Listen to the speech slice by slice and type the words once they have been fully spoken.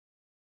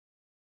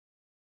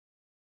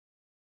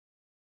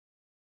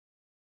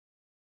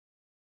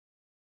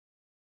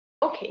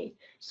Okay,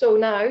 so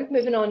now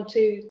moving on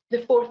to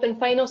the fourth and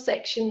final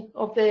section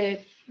of the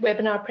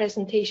webinar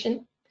presentation.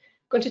 I'm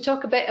going to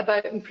talk a bit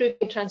about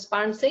improving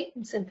transparency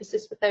in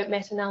synthesis without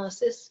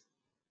meta-analysis,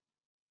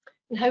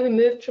 and how we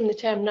moved from the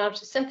term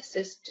narrative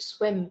synthesis to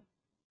SWiM.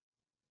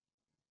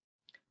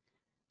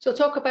 So I'll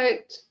talk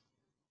about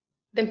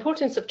the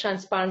importance of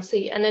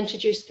transparency and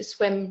introduce the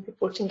SWiM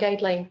reporting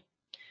guideline.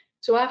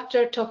 So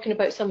after talking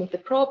about some of the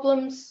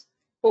problems,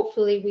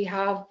 hopefully we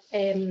have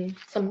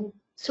some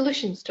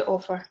solutions to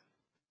offer.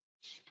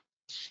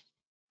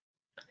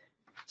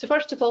 So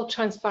first of all,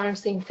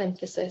 transparency in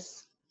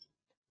synthesis.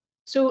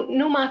 So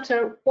no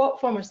matter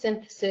what form of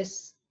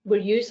synthesis we're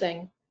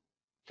using,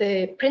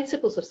 the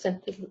principles of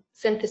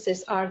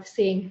synthesis are the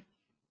same.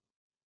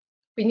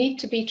 We need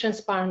to be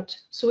transparent,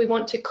 so we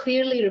want to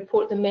clearly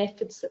report the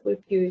methods that we've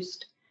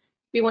used.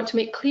 We want to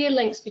make clear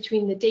links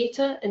between the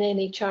data in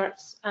any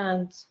charts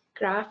and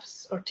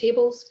graphs or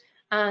tables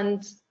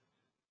and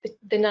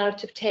the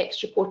narrative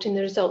text reporting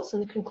the results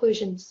and the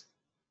conclusions.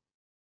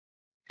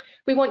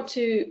 We want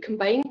to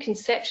combine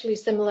conceptually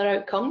similar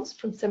outcomes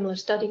from similar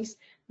studies,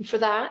 and for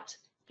that,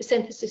 the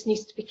synthesis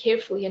needs to be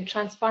carefully and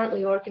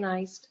transparently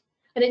organised,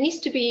 and it needs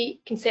to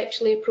be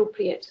conceptually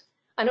appropriate,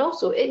 and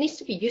also it needs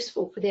to be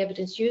useful for the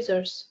evidence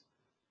users.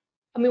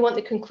 And we want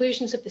the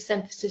conclusions of the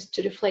synthesis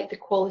to reflect the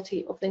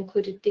quality of the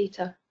included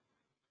data.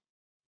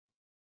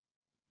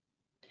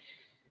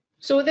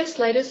 So this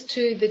led us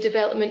to the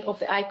development of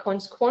the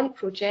ICONS Quant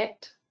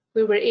project,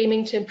 where we're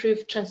aiming to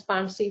improve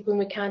transparency when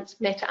we can't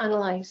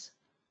meta-analyse.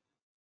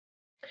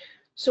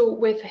 So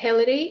with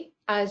Hilary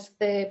as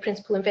the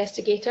principal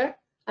investigator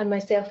and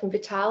myself and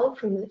Vital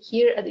from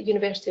here at the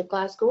University of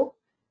Glasgow,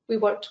 we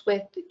worked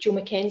with Joe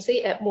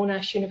Mackenzie at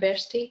Monash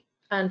University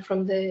and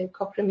from the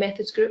Cochrane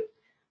Methods Group,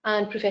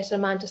 and Professor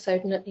Amanda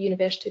Sowden at the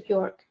University of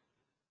York.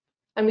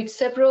 And we had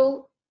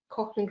several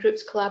Cochrane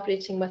groups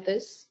collaborating with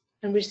us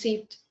and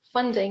received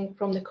funding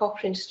from the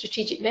Cochrane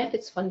Strategic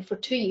Methods Fund for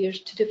 2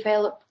 years to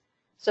develop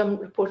some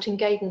reporting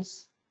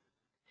guidance.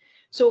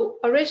 So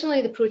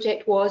originally the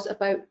project was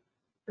about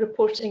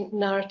reporting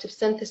narrative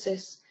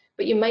synthesis,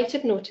 but you might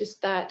have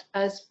noticed that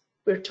as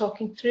we're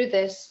talking through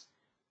this,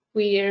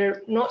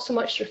 we're not so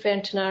much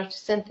referring to narrative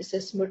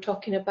synthesis, and we're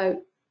talking about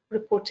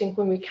reporting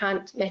when we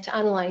can't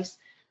meta-analyse.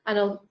 And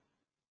I'll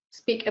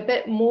speak a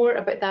bit more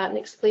about that and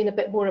explain a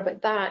bit more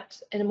about that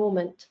in a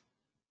moment.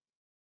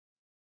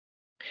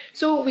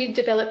 So we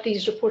developed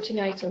these reporting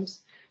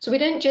items. So we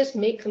didn't just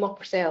make them up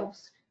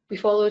ourselves. We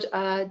followed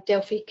a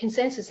Delphi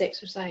consensus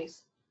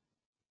exercise.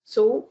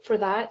 So for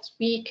that,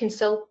 we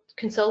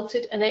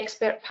consulted an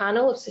expert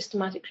panel of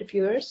systematic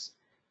reviewers.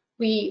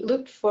 We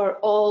looked for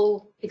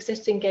all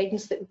existing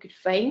guidance that we could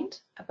find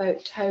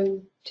about how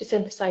to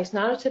synthesize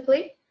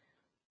narratively.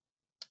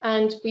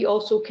 And we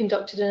also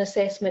conducted an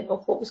assessment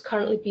of what was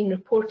currently being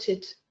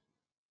reported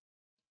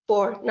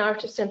for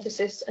narrative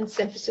synthesis and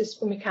synthesis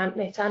when we can't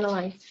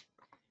meta-analyse.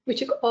 We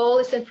took all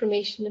this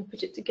information and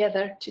put it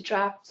together to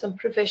draft some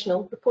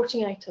provisional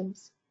reporting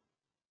items.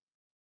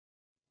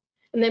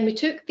 And then we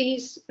took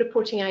these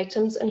reporting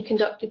items and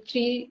conducted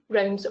 3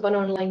 rounds of an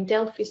online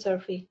Delphi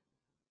survey.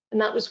 And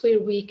that was where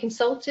we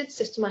consulted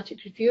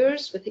systematic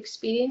reviewers with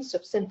experience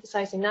of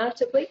synthesizing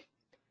narratively.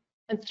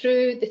 And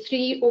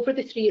over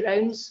the 3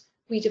 rounds,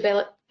 we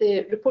developed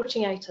the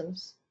reporting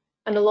items.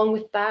 And along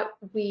with that,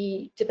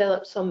 we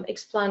developed some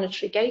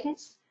explanatory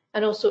guidance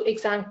and also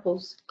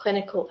examples,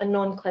 clinical and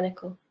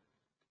non-clinical.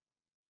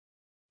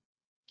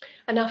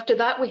 And after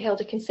that, we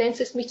held a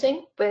consensus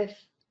meeting with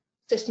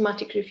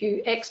systematic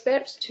review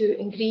experts to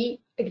agree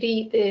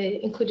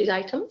the included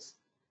items,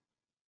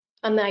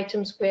 and the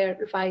items were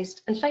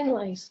revised and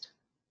finalised.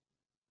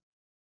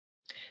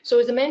 So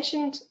as I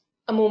mentioned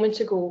a moment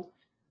ago,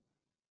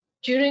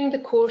 during the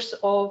course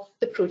of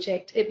the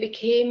project, it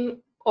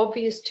became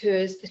obvious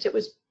to us that it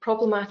was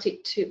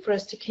problematic for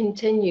us to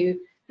continue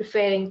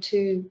referring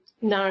to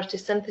narrative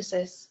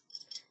synthesis.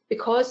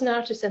 Because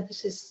narrative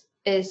synthesis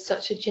is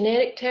such a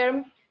generic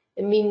term,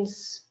 it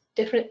means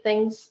different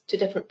things to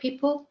different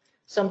people.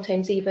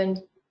 Sometimes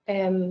even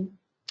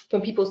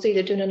when people say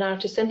they're doing a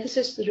narrative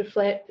synthesis, they're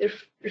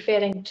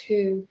referring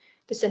to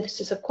the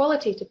synthesis of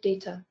qualitative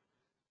data.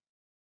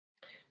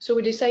 So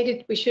we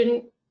decided we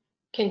shouldn't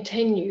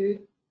continue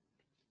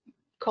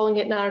calling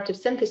it narrative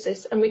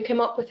synthesis, and we came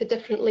up with a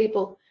different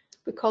label.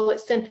 We call it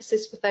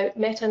synthesis without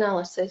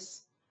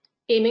meta-analysis,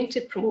 aiming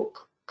to promote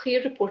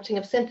clear reporting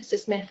of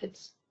synthesis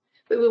methods.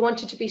 But we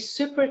wanted to be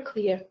super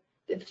clear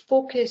that the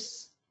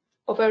focus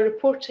of our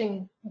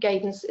reporting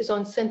guidance is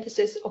on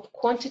synthesis of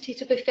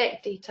quantitative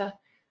effect data,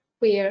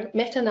 where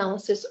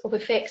meta-analysis of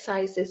effect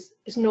sizes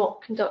is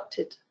not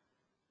conducted.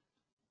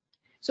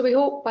 So we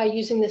hope by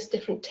using this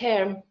different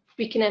term,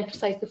 we can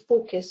emphasise the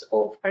focus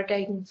of our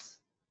guidance.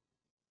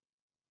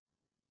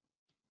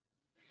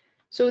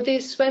 So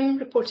these SWiM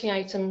reporting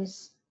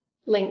items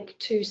link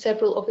to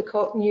several of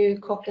the new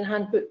Cochrane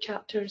Handbook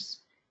chapters.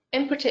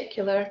 In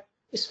particular,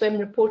 the SWiM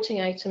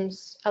reporting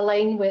items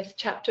align with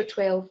Chapter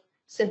 12,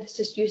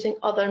 synthesis using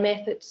other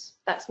methods.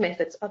 That's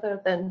methods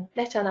other than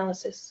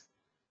meta-analysis.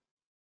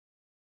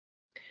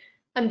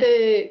 And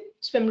the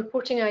SWiM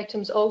reporting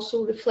items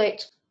also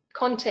reflect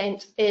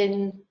content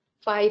in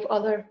 5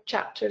 other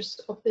chapters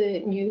of the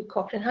new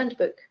Cochrane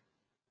Handbook.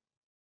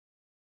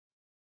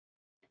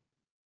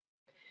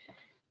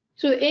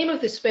 So the aim of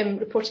the SWiM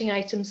reporting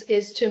items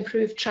is to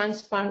improve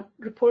transparent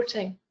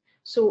reporting.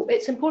 So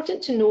it's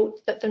important to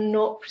note that they're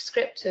not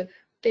prescriptive,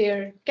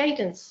 they're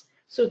guidance.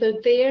 So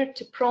they're there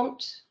to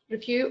prompt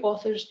review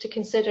authors to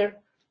consider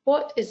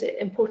what is it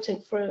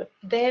important for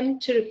them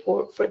to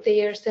report for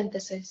their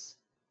synthesis.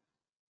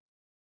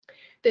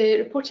 The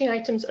reporting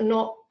items are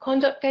not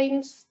conduct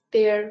guidance,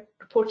 they're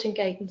reporting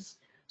guidance.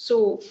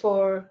 So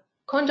for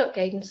conduct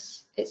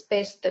guidance, it's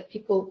best that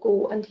people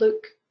go and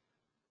look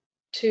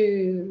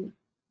to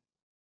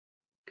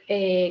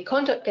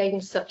conduct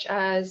guidance such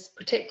as,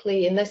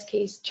 particularly in this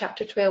case,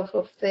 Chapter 12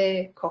 of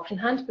the Cochrane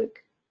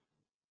Handbook.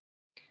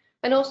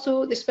 And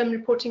also the SWiM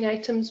reporting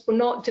items were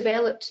not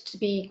developed to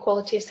be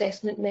quality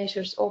assessment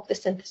measures of the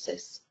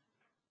synthesis.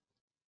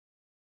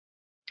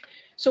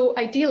 So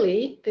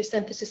ideally, the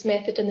synthesis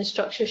method and the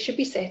structure should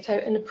be set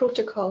out in the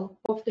protocol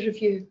of the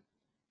review.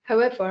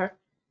 However,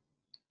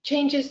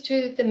 changes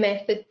to the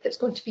method that's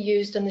going to be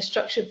used and the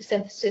structure of the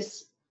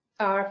synthesis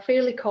are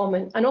fairly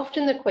common, and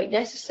often they're quite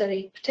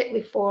necessary,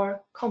 particularly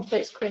for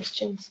complex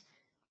questions.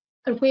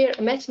 And where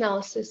a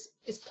meta-analysis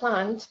is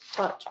planned,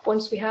 but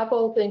once we have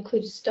all the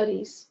included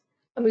studies,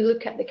 and we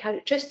look at the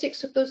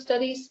characteristics of those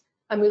studies,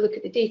 and we look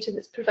at the data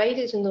that's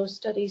provided in those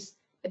studies,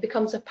 it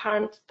becomes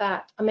apparent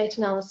that a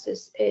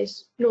meta-analysis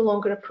is no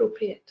longer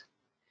appropriate.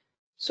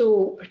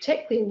 So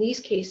particularly in these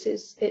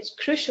cases, it's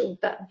crucial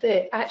that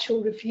the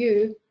actual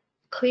review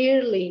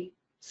clearly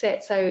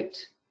sets out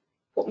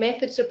what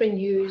methods are being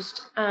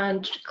used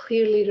and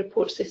clearly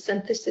reports the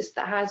synthesis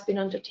that has been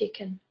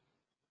undertaken.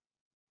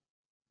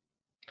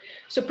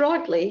 So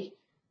broadly,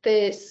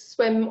 the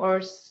SWiM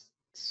or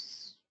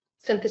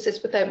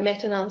synthesis without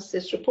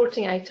meta-analysis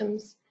reporting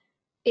items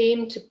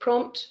aim to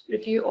prompt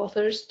review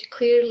authors to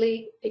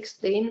clearly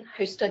explain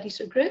how studies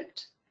are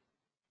grouped,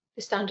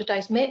 the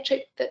standardised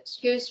metric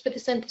that's used for the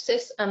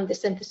synthesis and the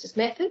synthesis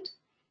method,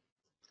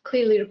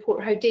 clearly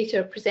report how data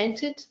are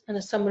presented and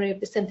a summary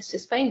of the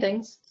synthesis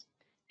findings,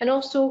 and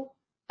also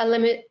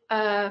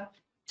a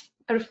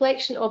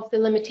reflection of the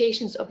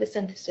limitations of the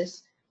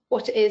synthesis,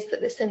 what it is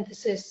that the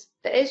synthesis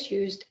that is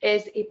used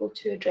is able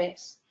to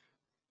address.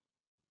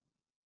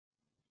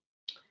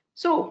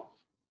 So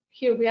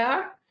here we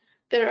are.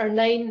 There are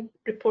 9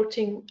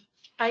 reporting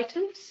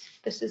items.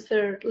 This is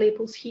their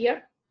labels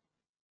here.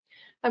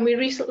 And we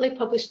recently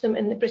published them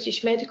in the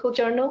British Medical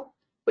Journal,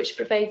 which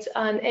provides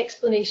an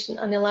explanation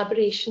and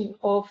elaboration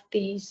of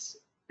these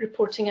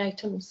reporting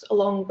items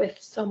along with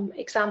some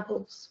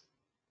examples.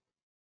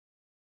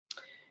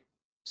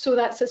 So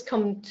that's us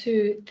come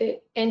to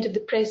the end of the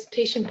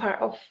presentation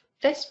part of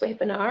this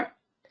webinar.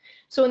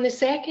 So in the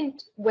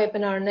second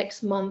webinar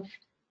next month,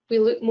 we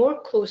look more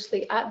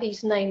closely at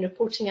these 9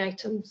 reporting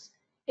items,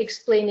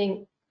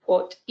 explaining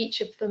what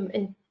each of them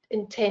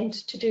intend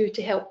to do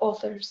to help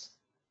authors.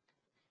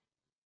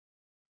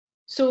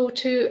 So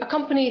to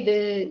accompany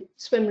the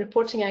SWiM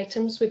reporting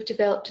items, we've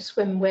developed a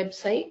SWiM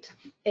website.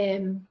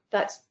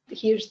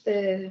 Here's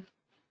the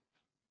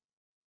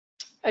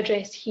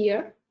address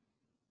here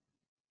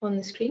on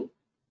the screen.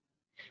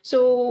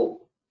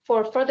 So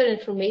for further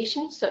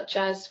information, such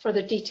as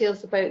further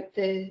details about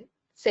the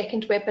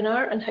second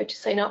webinar and how to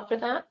sign up for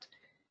that,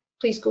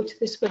 please go to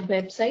the SWiM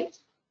website.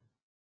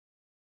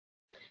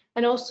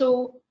 And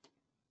also,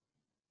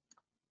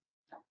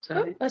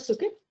 that's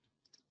okay.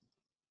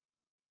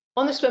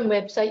 On the SWiM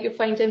website, you'll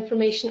find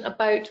information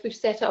about, we've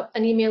set up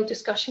an email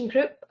discussion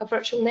group, a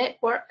virtual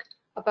network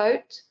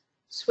about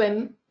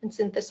SWiM and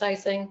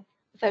synthesizing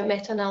without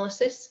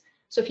meta-analysis.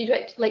 So if you'd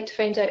like to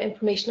find out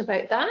information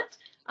about that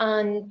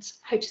and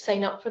how to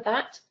sign up for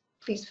that,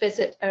 please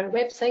visit our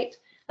website.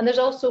 And there's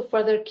also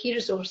further key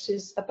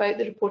resources about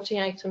the reporting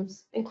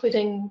items,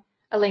 including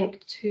a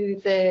link to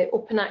the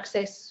open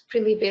access,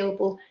 freely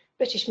available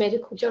British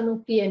Medical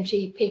Journal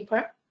BMJ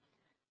paper.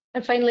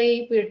 And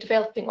finally, we're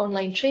developing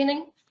online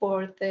training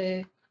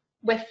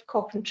with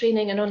Cochrane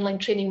Training, an online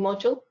training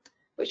module,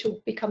 which will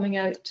be coming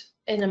out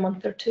in a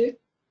month or 2.